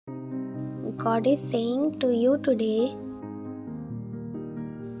God is saying to you today,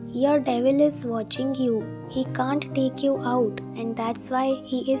 your devil is watching you. He can't take you out, and that's why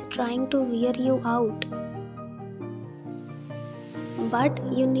he is trying to wear you out. But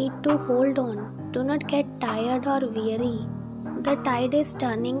you need to hold on. Do not get tired or weary. The tide is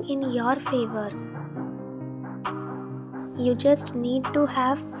turning in your favor. You just need to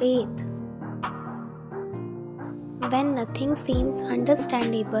have faith. When nothing seems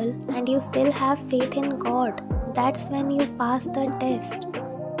understandable and you still have faith in God, that's when you pass the test.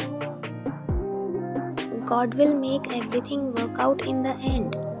 God will make everything work out in the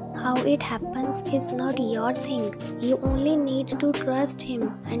end. How it happens is not your thing. You only need to trust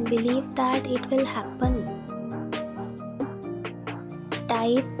Him and believe that it will happen.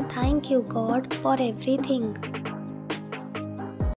 Tithe, thank you God for everything.